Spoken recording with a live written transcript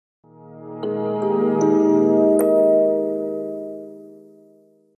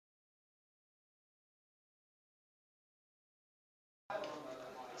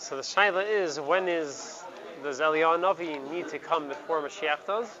So the shaila is, does Eliyahu Navi need to come before Moshiach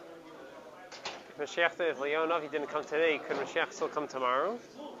does? If Eliyahu Navi didn't come today, could Moshiach still come tomorrow?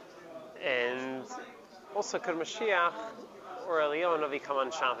 And also, could Moshiach or Eliyahu Navi come on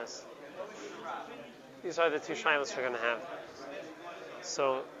Shabbos? These are the two shailas we're going to have.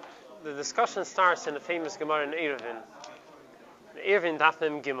 So the discussion starts in the famous Gemara in Eruvin. Eruvin Daf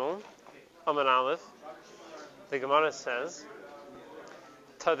Mem Gimel, Amud Aleph. The Gemara says,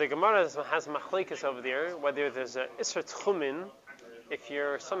 the Gemara has machlekes over there, whether there's a Isra Tchumin, if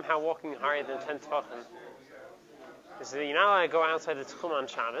you're somehow walking higher than 10 Tvachim. Is that you're not allowed to go outside the Tchum on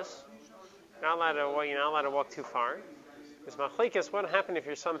Shabbos. You're not allowed to walk too far. Because machlekes, what happens if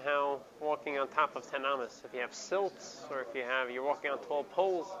you're somehow walking on top of 10 amas? If you have stilts, or if you're walking on 12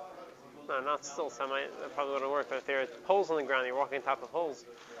 poles. No, not stilts, that probably wouldn't work, but if there are poles on the ground, you're walking on top of poles.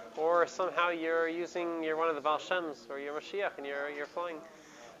 Or somehow you're one of the Baal Shems, or you're Moshiach, and you're flying.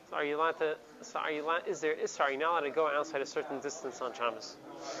 So are you not allowed to go outside a certain distance on Shabbos?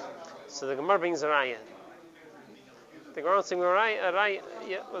 So the Gemara brings a raya. The Gemara brings a raya.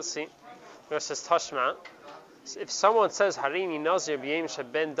 Yeah, let's see. The Gemara says Tashma. If someone says Harini Nazir B'Yem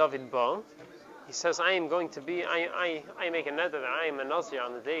Sheben David Ba, he says I make a neder that I am a Nazir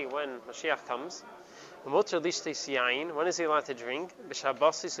on the day when Moshiach comes. When is he allowed to drink? If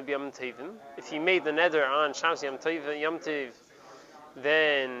he made the neder on Shabbos Yom Tov,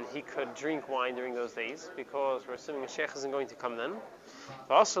 then he could drink wine during those days, because we're assuming Moshiach isn't going to come then.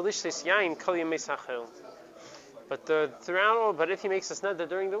 But if he makes this neder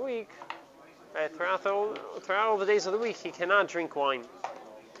during the week, throughout all the days of the week, he cannot drink wine.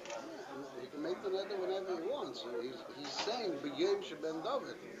 He can make the neder whenever he wants. He's saying B'Yem Sheben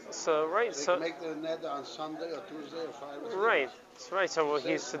David. So he can make the neder on Sunday or Tuesday or Friday. Right. So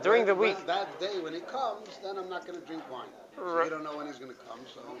during the week. That day when he comes, then I'm not going to drink wine. So you don't know when he's going to come.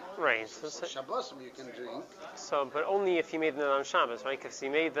 So right. So Shabbos you can drink. So, but only if he made it on Shabbos, right? Because he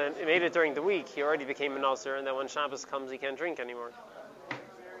made it during the week, he already became a Nazir, and then when Shabbos comes, he can't drink anymore.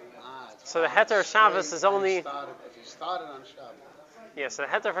 So the heter Shabbos is only. If he started on Shabbos. Yeah, so the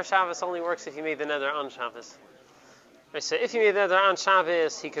heter for Shabbos only works if he made the neder on Shabbos. Right, so if he made the neder on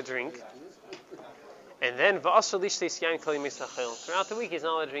Shabbos, he could drink. And then throughout the week he's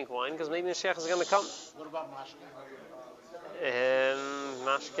not allowed to drink wine because maybe the Moshiach is going to come. What about mashke?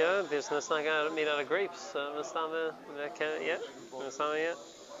 Mashke, it's not made out of grapes.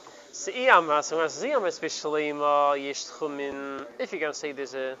 If you're going to say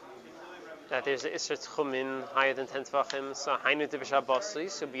there's a Isra Tchumin higher than 10 Tvachim, so Hainu de B'Shabbos,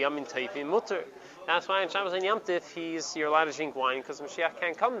 so B'Yamin Teivim Mutter. That's why on Shabbos and Yom Tov you're allowed to drink wine, because Moshiach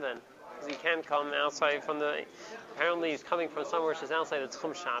can't come then. Because he can't come outside from apparently he's coming from somewhere which is outside of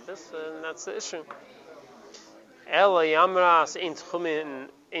Tchum Shabbos, and that's the issue. Ela Yamras in Tchumin,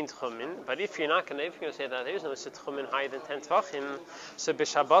 but if you're going to say that there's no Isra Tchumin higher than 10 Tvachim, so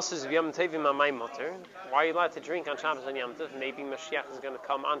B'Shabbos is B'Yamin Teivim Amay Mutter. Why are you allowed to drink on Shabbos and Yom Tov? Maybe Moshiach is going to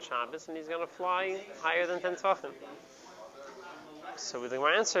come on Shabbos and he's going to fly higher than 10 Tvachim. So the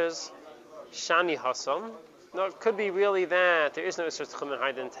answer is Shani Hasam. No, it could be really that there is no Isra Tchumin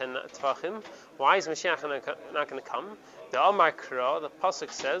higher than 10 Tvachim. Why is Moshiach not going to come? The Amar Kra, the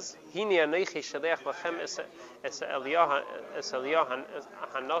pasuk says, "Hini anechi shaleach lachem es Eliyahu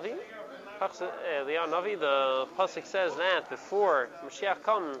Hanavi." Eliyahu Navi. The pasuk says that before Moshiach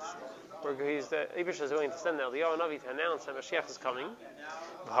comes, the Eibush is going to send the Eliyahu Navi to announce that Moshiach is coming.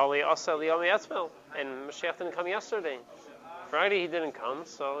 And Moshiach didn't come yesterday. Friday he didn't come,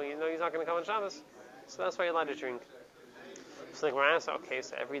 so he's not going to come on Shabbos. So that's why you're allowed to drink. So the Gemara asks, okay,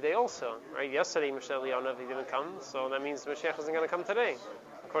 so every day also, right? Yesterday Eliyahu Navi didn't come, so that means Moshiach isn't going to come today,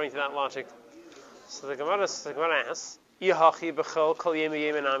 according to that logic. So the Gemara asks,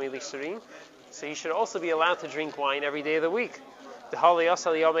 so he should also be allowed to drink wine every day of the week. The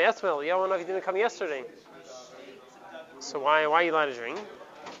Eliyahu Navi didn't come yesterday. So why are you allowed to drink?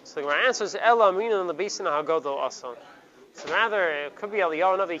 So the Gemara answers, Ella Amina on the Basin HaGadol also. So rather, it could be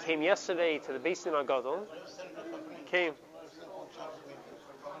Eliyahu Navi came yesterday to the Basin HaGadol. Came.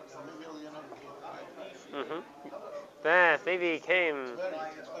 That maybe he came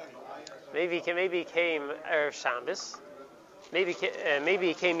Erev Shabbos. Maybe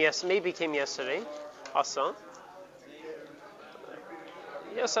he came yesterday. Also.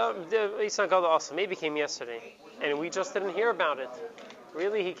 Yes, Basin HaGadol also. Maybe he came yesterday, and we just didn't hear about it.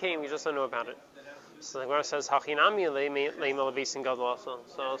 Really, he came. We just don't know about it. So the Gemara says, "Hachinami leimel Basin HaGadol also."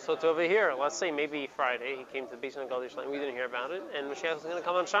 So to over here, let's say maybe Friday he came to the Basin HaGadol. We didn't hear about it, and Moshiach is going to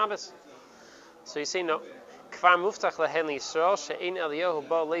come on Shabbos. So you say no. Kvar muftach lehen Yisrael she'ein Eliyahu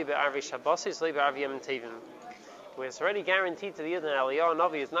ba lei be'arvei Shabbosis lei be'arvei Yom Tovim. where it's already guaranteed to the Yidden that Eliyahu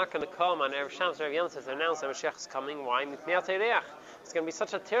Navi is not going to come on Erev Shabbos or Erev Yom Tov to announce that Moshiach is coming. Why? It's going to be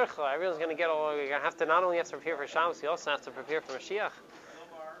such a tircha. Everyone's going to get all. You're going to have to not only have to prepare for Shabbos, you also have to prepare for Moshiach.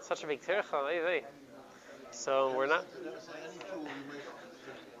 Such a big tircha. So we're not.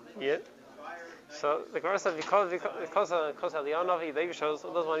 Yeah. So the Gemara says because Eliyahu Navi, the shows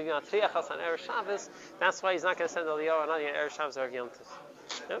doesn't want to be on Triachas on Erev Shabbos. That's why he's not going to send Eliyahu on Erev Shabbos or Erev Yom Tov.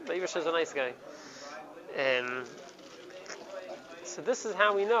 Yeah, the Yivish is a nice guy. So this is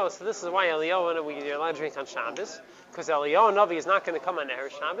how we know. So this is why Eliyahu you're allowed to drink on Shabbos, because Eliyahu Navi is not going to come on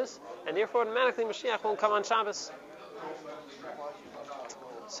Erev Shabbos, and therefore automatically Mashiach won't come on Shabbos.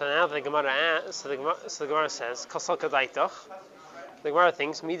 So now the Gemara says, Kasal Kadaitach. The Gemara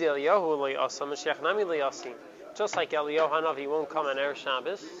thinks, Midi Eliyahu lo yasa, Mashiach nami lo yasi. Just like Eliyahu Navi won't come on Erev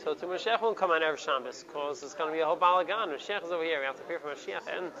Shabbos, so to Mashiach won't come on Erev Shabbos, because it's going to be a whole balagan. Mashiach is over here. We have to prepare for Mashiach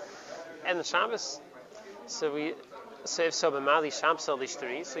and the Shabbos. So if so, b'mali Shabbos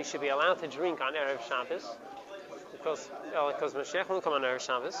lishtari, so you should be allowed to drink on Erev Shabbos, because Mashiach won't come on Erev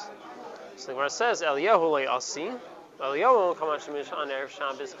Shabbos. So the Gemara says, Eliyahu lo yasi. Eliyahu won't come on Erev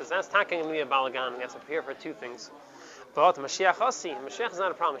Shabbos, because that's not going to be a balagan. We have to prepare for two things. But Mashiach Asi, Mashiach is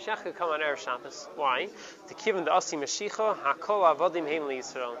not a problem. Mashiach could come on Erev Shabbos. Why? To keep him the Asi Mashiach, Hakol Avodim Heim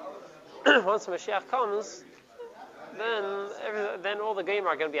Yisrael. Once Mashiach comes, then all the game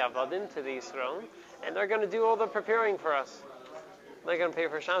are going to be Avodim to the Yisrael, and they're going to do all the preparing for us. They're going to pay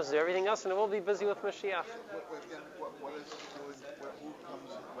for Shabbos, do everything else, and we'll be busy with Mashiach. What is who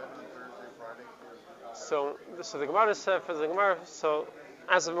comes Wednesday, Thursday, Friday? So the Gemara said for the Gemara. So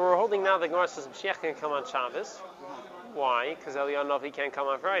as we're holding now, the Gemara says Mashiach can come on Shabbos. Why? Because Eliyahu Navi can't come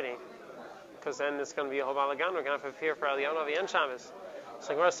on Friday. Because then it's going to be a whole balagan. We're going to have to prepare for Eliyahu Navi and Shabbos. So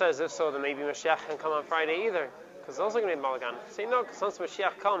the Gemara says, if so, then maybe Mashiach can come on Friday either. Because it's also going to be a balagan. Say no, because once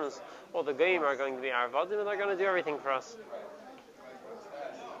Mashiach comes, all the goyim are going to be our avodim, and they're going to do everything for us.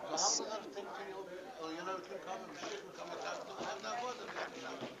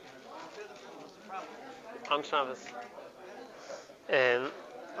 On Shabbos.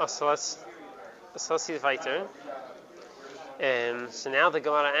 So let's see the fighter. So now the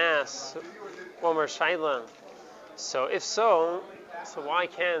Gemara asks, one more shaila. So if so why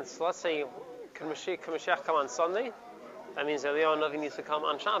can't? So let's say, can Mashiach come on Sunday? That means Eliyahu Navi needs to come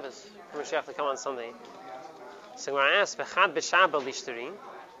on Shabbos for Mashiach to come on Sunday. So when I ask, Bechad b'Shabbat lishtari,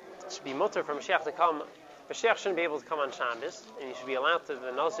 it should be mutter for Mashiach to come. Mashiach shouldn't be able to come on Shabbos, and you should be allowed to.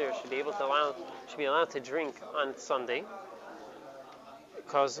 The Nazir should be allowed to drink on Sunday.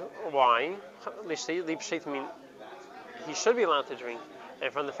 Because why? He should be allowed to drink,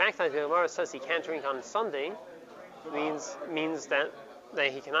 and from the fact that the Gemara says he can't drink on Sunday, means that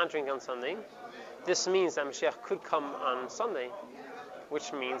he cannot drink on Sunday. This means that Mashiach could come on Sunday,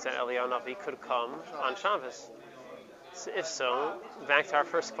 which means that Eliyahu Navi could come on Shabbos. So if so, back to our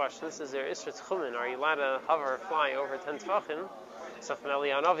first question: is there Isra Tchumen? Are you allowed to hover or fly over 10 Tvachim? So if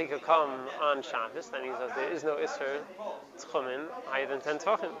Eliyahu Navi could come on Shabbos, that means that there is no Isra Tchumen higher than 10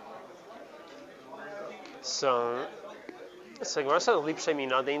 Tvachim. So Gemara says, "Lipshay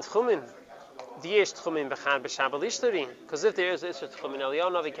mina dein tchumen." V'yesh tchumen b'chad b'Shabbat lishtari. Because if there is Isra Tchumen,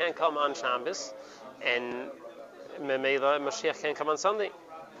 Eliyahu Navi can't come on Shabbos, and Memela Mashiach can't come on Sunday.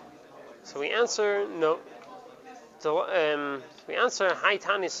 So we answer no. We answer Hai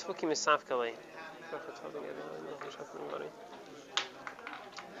Tani Sfuki Misafkale.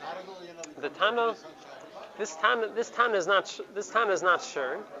 The Tana, this Tana is not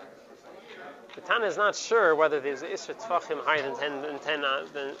sure. The Tana is not sure whether there's Isra Tvachim higher than 10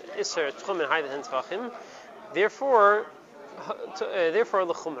 Isra Tchumen higher than 10 Tvachim. Therefore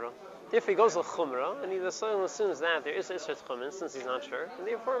l'chumra. Therefore he goes l'chumra, and he assumes that there is Isra Tchumen since he's not sure, and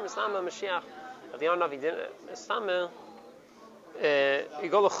therefore Misama Mashiach. Eliyahu Navi didn't. You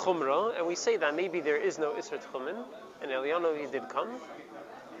go l'chumra, and we say that maybe there is no Isra Tchumen, and Eliyahu Navi did come,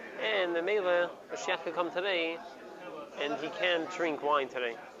 and the Mela Moshiach could come today, and he can't drink wine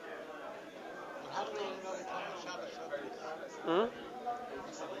today.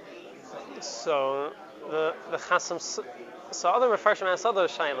 So the Chasam. So other Mefarshim ask other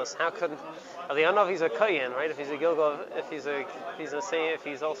shaylas. How could Eliyahu Navi is a kohen, right? If he's a Gilgal, if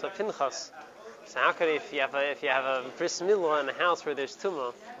he's also Pinchas. So how could if you have a bris milah in a house where there's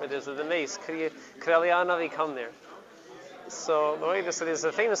tumah, where there's a mace, could Eliyahu Navi come there? So there's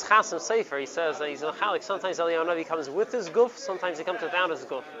a famous Chasam Sefer. He says that he's in a chalik. Sometimes Eliyahu Navi comes with his guf. Sometimes he comes without his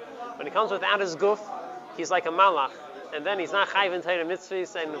guf. When he comes without his guf, he's like a malach, and then he's not chayv in Torah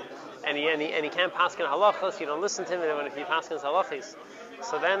mitzvahs, and he can't paskin halachos. You don't listen to him if he paskins halachos.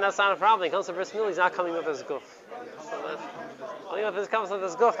 So then that's not a problem. He comes to bris milah, he's not coming with his guf. So only if he comes with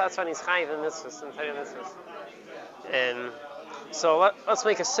his guf, that's when he's chayv in mitzvahs, in Torah mitzvahs. And so let's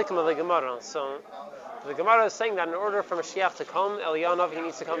make a sikkim of the Gemara. So the Gemara is saying that in order for Moshiach to come, Eliyahu Navi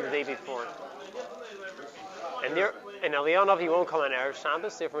needs to come the day before. And Eliyahu Navi won't come on Erev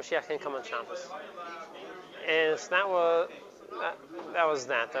Shabbos, therefore Moshiach can't come on Shabbos. And so that was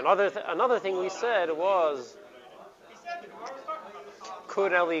that. Another thing we said was,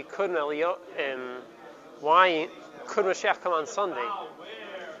 why could Moshiach come on Sunday?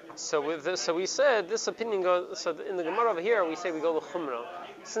 So we said this opinion goes. So in the Gemara over here, we say we go l'chumra.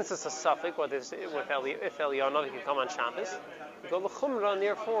 Since it's a suffix, if Eliyahu Navi can come on Shabbos, we go l'chumra, and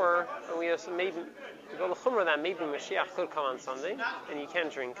therefore, we go l'chumra that maybe Moshiach could come on Sunday, and you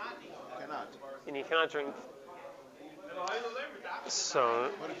can't drink. And you cannot drink. So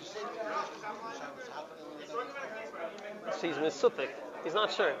he's misupik. He's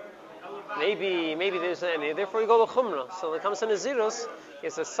not sure. Maybe there's any. Therefore, we go l'chumra. So it comes in Nazirus.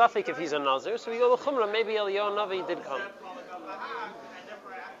 It's a suffix if he's a Nazir. So we go l'chumra. Maybe Eliyahu Navi did come.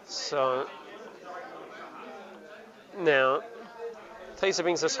 So now, Taisa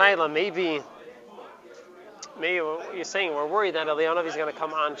brings a shayla. Maybe what you're saying, we're worried that Eliyahu Navi is going to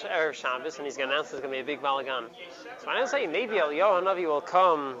come on Erev Shabbos and he's going to announce there's going to be a big balagan. So I didn't say maybe Eliyahu Navi will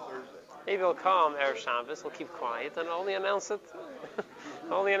come. Maybe he'll come Erev Shabbos. He'll keep quiet and only announce it.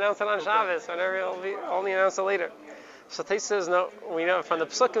 Only announce it on Shabbos. Whenever only announce it later. So Taisa says no. We know from the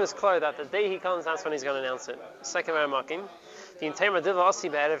Pesukim is clear that the day he comes, that's when he's going to announce it. Second Ramakim. The entire Madilla Asi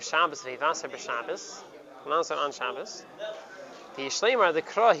Be'erev Shabbos V'Yivaser B'Shabbos. Announce it on Shabbos. The Yishleimar the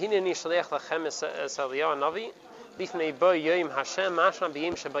Kra Hineni Shaleach Lachem es Eliyahu Navi Lifnei Bo Yoim Hashem Mashma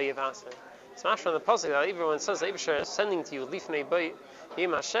B'Yim Sheba Yivaser. It's Mashma in the pasuk that everyone says the Eibusher is sending to you Lifnei Bo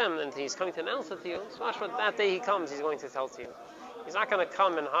Yoim Hashem, and he's coming to announce it to you. It's Mashma that day he comes, he's going to tell to you. He's not going to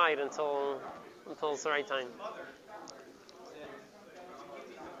come and hide until it's the right time.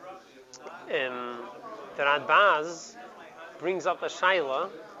 The Radbaz brings up the Shaila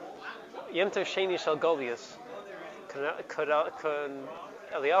Yom Tov Sheni Shel Goliath. Could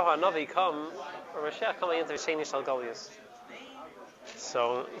Eliyahu Navi come, or Moshiach come on Yom Tov Sheni Shel Goliath?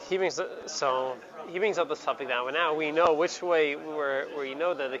 So he brings up the topic that now we know which way we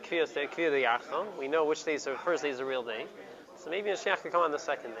know that the Kriya is the Yachal. We know which day is the first day is the real day. So maybe Moshiach could come on the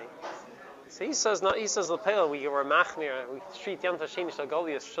second day. So he says Lepel, we were machmir, we treat Yom Tov Sheni Shel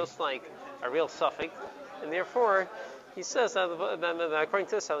Goliath just like a real suffix, and therefore he says that according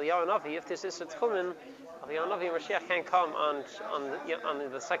to this Eliyahu Navi, if this is a Tchumen, Eliyahu Navi and Moshiach can't come on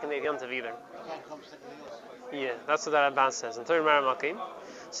the second day of Yom Tov either. Yeah, that's what that Abbas says. And third Maramakim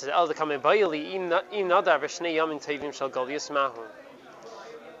says El Dekame Bayili Im Nadar V'Shnei Yamin Tovim Shel Goliath Mahu.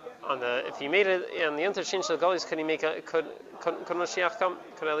 If he made it on the Yom Tov Sheni Shel Goliath, could Moshiach come?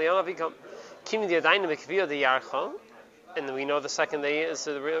 Could Eliyahu Navi come? Kim the Adayna Mekviyah the Yarcha, and we know the second day is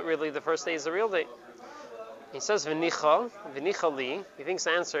really the first day is the real day. He says V'nicha li. He thinks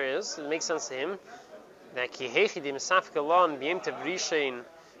the answer is, it makes sense to him, that Ki Hechi Di Misafka Lon B'Yom Tov Rishon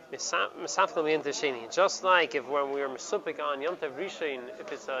Misafka B'Yom Tov Sheni. Just like if when we are Mesupik on Yom Tov Rishon,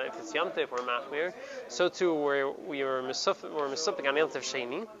 if it's Yom Tov or Machmir, so too we are Mesupik on Yom Tov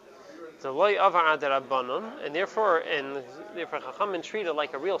Sheni. The loy avar ad rabbanon, and therefore Chachamim treat it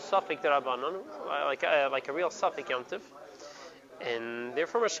like a real suffix rabbanon, like a real suffix Yom Tov, and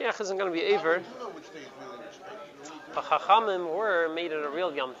therefore Mashiach isn't going to be over. But Chachamim were made it a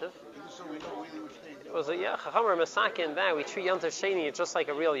real Yom Tov. It was Chachamim were Masaka in that we treat Yom Tov Sheni just like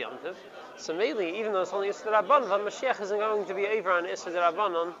a real Yom Tov. So mainly, even though it's only Isra Rabbanon, but Mashiach isn't going to be over on Isra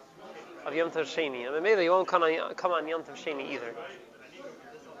Rabbanon of Yom Tov Sheni, and mainly he won't come on Yom Tov Sheni either.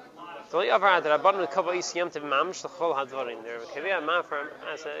 The way over the Rabbanon would cover is Yom Tov Mamish l'chol hadvarim. There was kavir man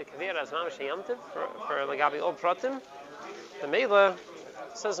as Mamish Yom Tov for Lagabi Ol Pratim. The Mela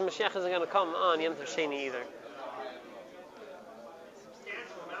says the Mashiach isn't going to come on Yom Tov Sheni either.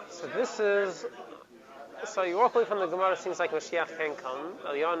 So you walk away from the Gemara. It seems like Mashiach can't come.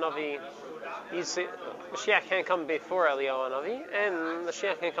 Eliyahu Navi, Mashiach can't come before Eliyahu Navi, and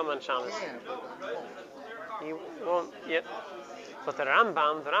Mashiach can't come on Shabbos. He won't yet. But the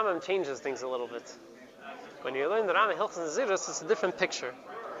Rambam changes things a little bit. When you learn the Rambam Hilchos Nazirus, it's a different picture.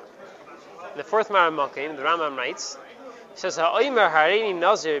 In the fourth Maramakim, the Rambam writes, he says, "Ha'omer hareini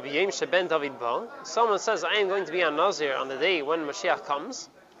nazir b'yom sheben David ba." Someone says, "I am going to be on Nazir on the day when Mashiach comes."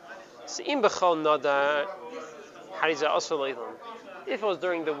 So im b'chol nadar hariza asur leilam. If it was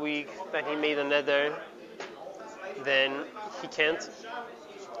during the week that he made a neder, then he can't.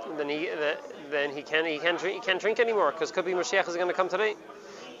 Then he can't drink anymore because could be Moshiach is going to come today.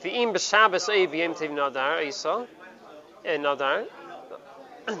 V'im b'Shabbos b'yom tov nadar isa nadar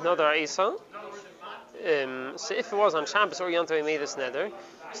isa. So if it was on Shabbos or Yom Tov he made this neder,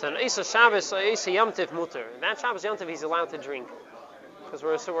 So an Esa Shabbos, Esa Yom Tov muter. That Shabbos Yom Tov he's allowed to drink. Because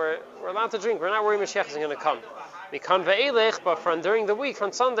we're allowed to drink. We're not worried Moshiach is going to come. We can ve'elech, but from during the week,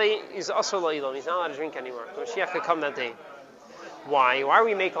 on Sunday, he's also la'ilam. He's not allowed to drink anymore. Moshiach could come that day. Why? Why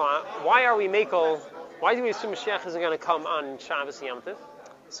do we assume Moshiach isn't going to come on Shabbos Yom Tov?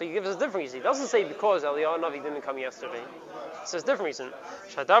 So he gives us a different reason. He doesn't say because Eliyahu Navi didn't come yesterday. He says a different reason.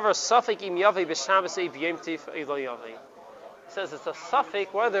 Shadavar safek im yavi b'Shabbos yom tov elo yavi. He says it's a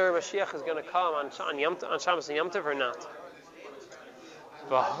suffix whether Mashiach is going to come on Shabbos and Yom Tov or not.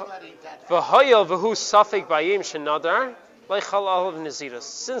 V'hoyel v'hu suffix bayim shenadar leichal alav naziros.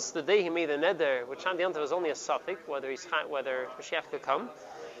 Since the day he made the neder, which on the Yom Tov was only a suffix, whether Mashiach could come,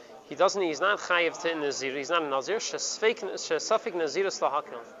 he's not chayiv to nazir. He's not a nazir. Shesafik naziros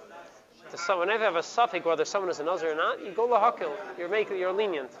lahakil. So whenever you have a suffix, whether someone is a nazir or not, you go lahakil. You're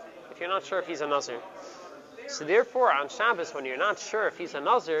lenient if you're not sure if he's a nazir. So therefore, on Shabbos, when you're not sure if he's a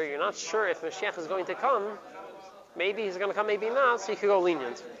nazir, you're not sure if Mashiach is going to come. Maybe he's going to come, maybe not. So you could go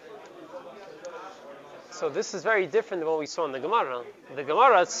lenient. So this is very different than what we saw in the Gemara. The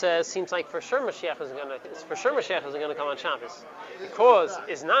Gemara says seems like for sure Mashiach isn't going to come on Shabbos. Because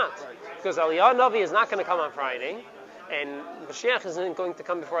Eliyahu Navi is not going to come on Friday, and Mashiach isn't going to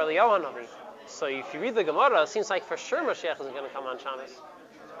come before Eliyahu Navi. So if you read the Gemara, it seems like for sure Mashiach isn't going to come on Shabbos.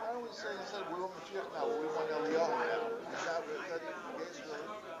 I always say, he said, we want Mashiach now, we want Eliyahu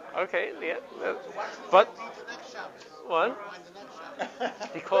now. Okay, yeah. So But the next Shabbos? what?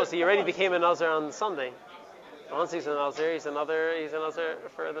 Because he already became a Nazir on Sunday. Once he's a Nazir, he's a Nazir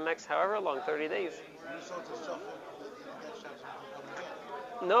for the next however long, 30 days.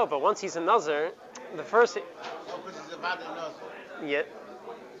 No, but once he's a Nazir, the first... because he's about a Nazir. Yeah.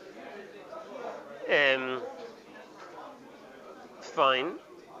 Fine.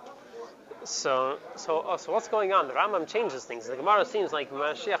 So what's going on? The Rambam changes things. The Gemara seems like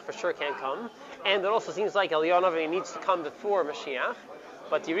Mashiach for sure can't come, and it also seems like Eliyahu Navi needs to come before Mashiach.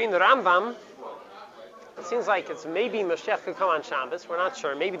 But you read in the Rambam, it seems like it's maybe Mashiach could come on Shabbos. We're not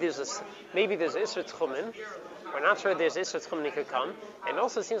sure. Maybe there's Isser Tchumen. We're not sure there's Isser Tchumen he could come, and it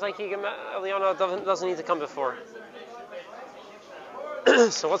also seems like Eliyahu Navi doesn't need to come before.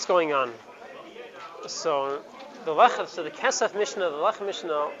 So what's going on? So the Kesef Mishnah, the Lech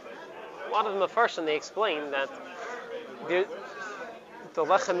Mishnah. A lot of them are first, and they explain that the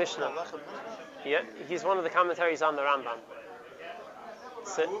Lechem Mishnah. Yeah, he's one of the commentaries on the Rambam.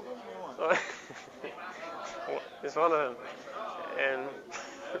 So, he's one of them, and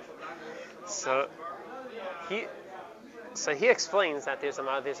so he explains that there's an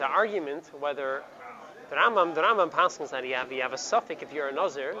argument whether the Rambam passes that you have a suffix if you're a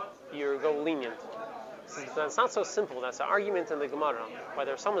Nazir, you go lenient. That's not so simple. That's an argument in the Gemara.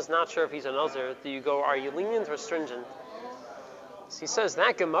 Whether someone's not sure if he's a Nazir, are you lenient or stringent? So he says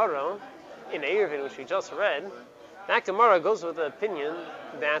that Gemara in Eruvin, which we just read, that Gemara goes with the opinion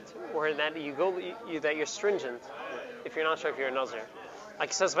that you're stringent if you're not sure if you're a Nazir. Like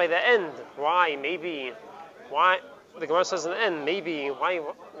he says by the end, why the Gemara says in the end,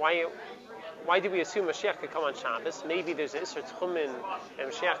 why do we assume Mashiach could come on Shabbos? Maybe there's an Isser Tchumen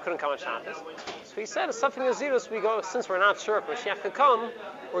and Mashiach couldn't come on Shabbos. So he said, something Nazirus, since we're not sure if Mashiach could come,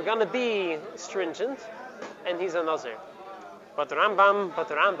 we're going to be stringent, and he's a Nazir. But the Rambam,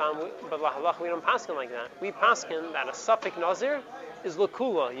 Lahalach, we don't pass him like that. We pass him that a suffix Nazir is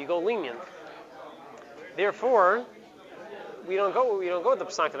Lakula, you go lenient. Therefore, we don't go with the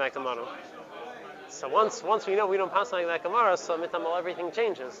Pesach of that Gemara. So once we know we don't pass like that Gemara, so mitamal everything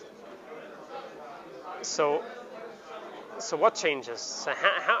changes. So what changes? So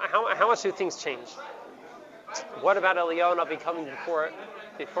how much do things change? What about Eliyahu Navi coming before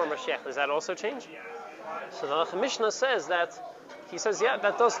Moshiach? Does that also change? So the Mishnah says that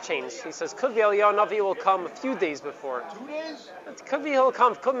that does change. He says could be Eliyahu Navi will come a few days before. 2 days? It could be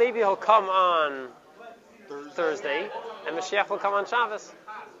maybe he'll come on Thursday, and Moshiach will come on Shabbos.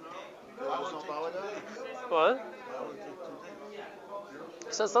 What?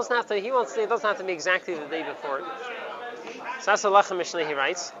 So it doesn't have to. He wants to say it doesn't have to be exactly the day before. So that's the Lechem Mishnah. He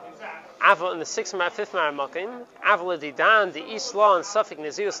writes, "Aval in the 5th Maramakim, Aval Didan the Isla and Safik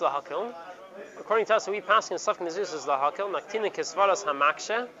Nazirus lahakil." According to us, we pass in Safik Nazirus is lahakil. Naktina Kisvaras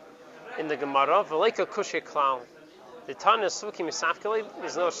Hamaksha in the Gemara. Veleka Kushir Klau. The Tana Suki Misafkili.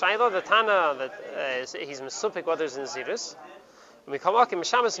 There's no Shaila. The Tana that he's Mesupik whether it's Nazirus. And we come back in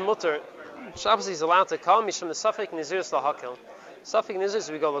Shabbos Mutter. Shabbos is allowed to come. Mishum the Safik Nazirus lahakil. Safik Nazirus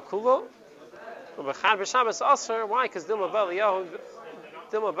we go lakulo. Ubechad b'Shabbos aser. Why? Because Dilma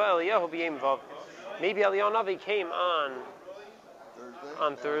Eliyahu became involved. Maybe Eliyahu Navi came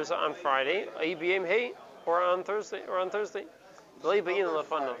on Thursday, on Friday, or on Thursday. Friday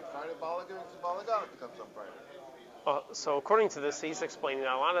Balagan comes on Friday. So according to this, he's explaining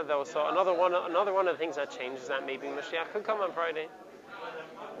that a lot of those. So another one of the things that changed is that maybe Moshiach could come on Friday.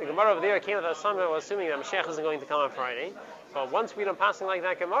 The Gemara over there came with that somehow assuming that Moshiach isn't going to come on Friday. But once we don't passing like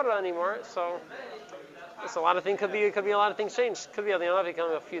that Gemara anymore, so a lot of things could be a lot of things changed. Could be Eliyahu Navi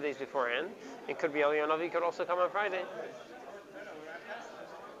coming a few days beforehand. It could be Eliyahu Navi could also come on Friday.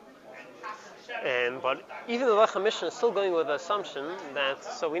 But even the Lechem Mishnah is still going with the assumption that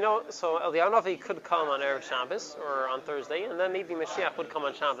Eliyahu Navi could come on Erev Shabbos or on Thursday, and then maybe Mashiach would come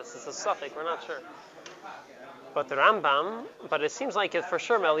on Shabbos. It's a suffix, we're not sure. But the Rambam, it seems like it for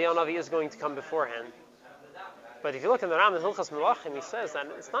sure Eliyahu Navi is going to come beforehand. But if you look in the Rambam Hilchas Melachim, he says that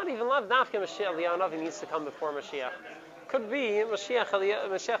it's not even lav dafka Eliyahu Navi needs to come before Mashiach. Could be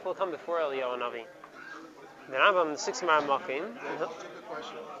Mashiach will come before Eliyahu Navi. The Rambam 6 Mar Makim. That's a good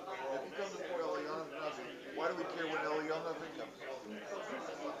question. If he comes before Eliyahu Navi, why do we care when Eliyahu Navi comes?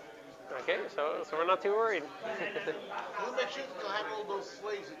 Okay, so we're not too worried. We'll make sure that you'll have all those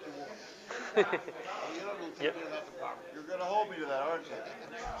slaves that you want. Yep. You're going to hold me to that, aren't you?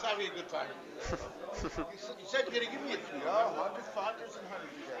 It's having a good time. You said you're going to give me a few. Oh, hundreds and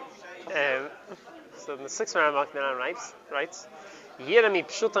hundreds you guys. So the 6th Rambam writes, Yeremi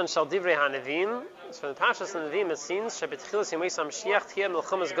Pshutan Shal Divrei HaNevim. So in the Pashas and Nevim it seems Shebetchilas Yemei Mashiach Tchiyah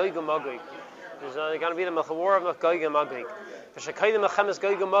Melchamas Gog uMagog. There's going to be the war of Gog uMagog. V'shekayim Melchamas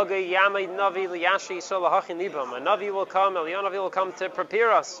Gog uMagog Yamei Navi Liyashi Yisrael Lahachin Libam. A Navi will come, Eliyahu Navi will come to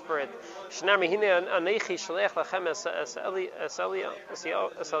prepare us for it. Shnar Mehine Anechi Shalech Lachem Es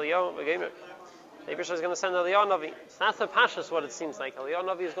Eliyahu V'Geimer. The Ibrisha is going to send Eliyahu Navi. So that's the Pashas what it seems like. Eliyahu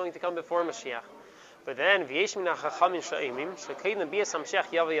Navi is going to come before Mashiach. But then, v'yesh min ha'chachamim sha'imim, shekayim b'yas Mashiach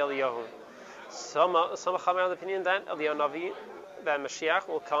yavei Eliyahu. Some Chachamim have the opinion that Eliyahu Navi, that Mashiach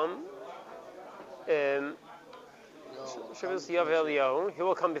will come. Shabbos yavei Eliyahu, he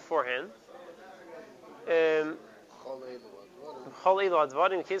will come beforehand. Chol elu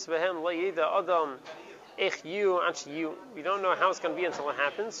advarim kis behem lo yida adam ech yu ansh yu. We don't know how it's going to be until it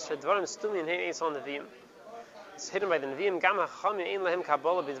happens. Shadvarim stumin hein eis on Nevim. It's hidden by the Nevi'im. Gam ha'chachamim ein lehem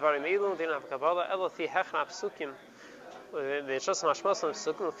kabbalah b'dvarim elu. They don't have kabbalah. Elo fi hechra psukim. They just mashmas on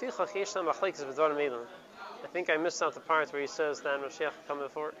psukim. L'fichach yesh them machlekes b'dvarim elu. I think I missed out the part where he says that Moshiach will come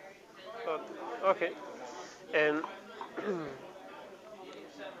before. But okay. And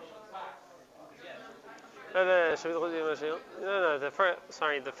the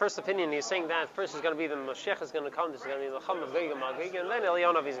first opinion he's saying that first is going to be the Moshiach is going to come. This is going to be the Cham of Gog uMagog, and then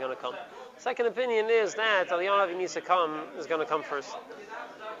Eliyahu Navi is going to come. Second opinion is that Eliyahu Navi needs to come, is going to come first.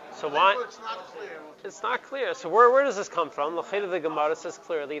 So why? It's not clear. It's not clear. So where does this come from? The Chayt of the Gemara says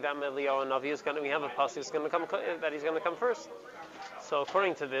clearly that Eliyahu Navi is going to. We have a pasuk is going to come that he's going to come first. So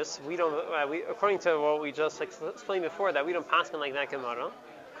according to this, we don't. According to what we just explained before, that we don't pass like that Gemara.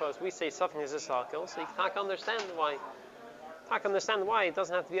 Because we say something is a sakil, so you can't understand why. Can't understand why it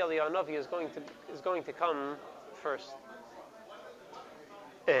doesn't have to be Eliyahu Navi is going to come first.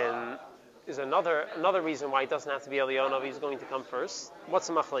 And is another reason why it doesn't have to be Eliyahu Navi is going to come first. What's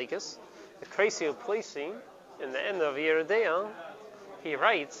the machlekes? The Kreisi of Plesi in the end of Yeridea, he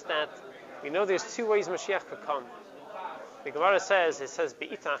writes that we know there's two ways Mashiach could come. The Gemara says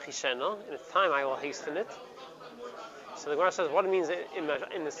Be'ita Chishena, in its time I will hasten it. So the Gemara says, what it means in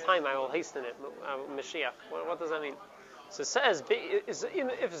this time I will hasten it, Mashiach. What does that mean? So it says, if you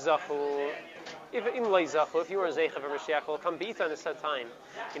were a Zeicha for Mashiach, will come B'ita in a set time.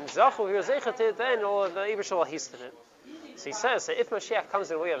 In Zachu, if you were Zeicha to it, then all of the Eibush will hasten it. So he says, so if Mashiach comes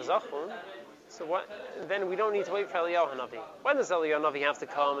in the way of Zachu, then we don't need to wait for Eliyahu Navi. When does Eliyahu Navi have to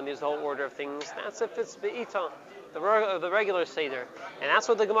come, and there's a whole order of things? That's if it's B'ita. The regular Seder. And that's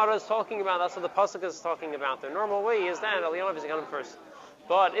what the Gemara is talking about, that's what the Pasuk is talking about. The normal way is that Eliyahu Navi is going to come first.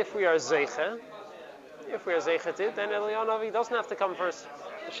 But if we are Zeicha to it, then Eliyahu Navi doesn't have to come first.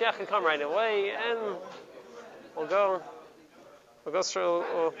 The Mashiach can come right away, and we'll go through,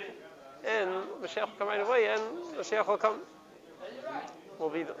 and Mashiach will come right away, and Mashiach will come.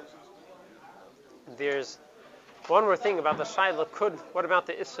 There's one more thing about the Shaila. What about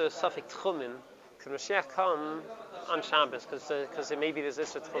the Issa Safik Tchumin? Could Mashiach come on Shabbos? Because maybe there's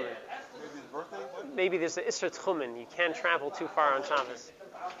Isra Tchumen. Maybe there's the Isra Tchumen. You can't travel too far on Shabbos.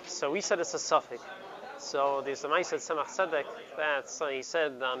 So we said it's a suffix. So there's a Ma'aseh Tzemach Tzedek that he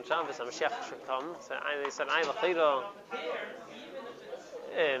said on Shabbos that Mashiach should come. So they said Ay L'Chira.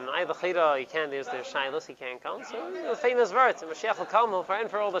 And Ay L'Chira, he can't. There's Shailas, he can't come. So the famous word, Mashiach will come. He'll find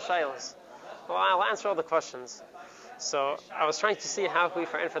for all the Shailas. Well, I'll answer all the questions. So I was trying to see how we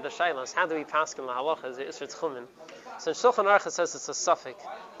for the Shailas. How do we pass in the halacha? Is it Isra Tchumen? So in Shulchan Aruch it says it's a suffix,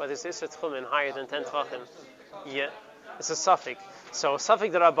 but it's Isra Tchumen higher than 10 Tvachim. Yeah. it's a suffix. So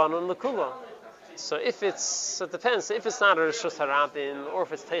suffix Rabbanon Lekula. So if it depends. If it's not a Rishus Harabim, or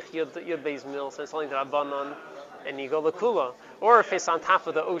if it's Teich Yud Beis Mil, so it's only the Rabbanon, and you go Lekula. Or if it's on top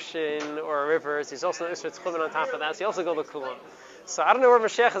of the ocean or rivers, there's also an Isra Tchumen on top of that, so you also go Lekula. So I don't know where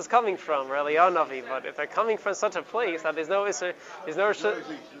Moshiach is coming from, or Eliyahu Navi, but if they're coming from such a place that there's no Isra, there's no Rishus.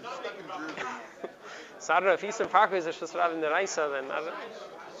 So I don't know if Eastern Parkway is a Rishus Harabim Deraisa, then I don't.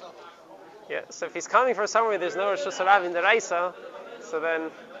 Yeah. So if he's coming from somewhere there's no Rishus Harabim Deraisa,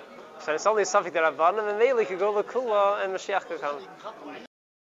 so it's only something that Rabbanan, and then they could go Lekula and Moshiach could come.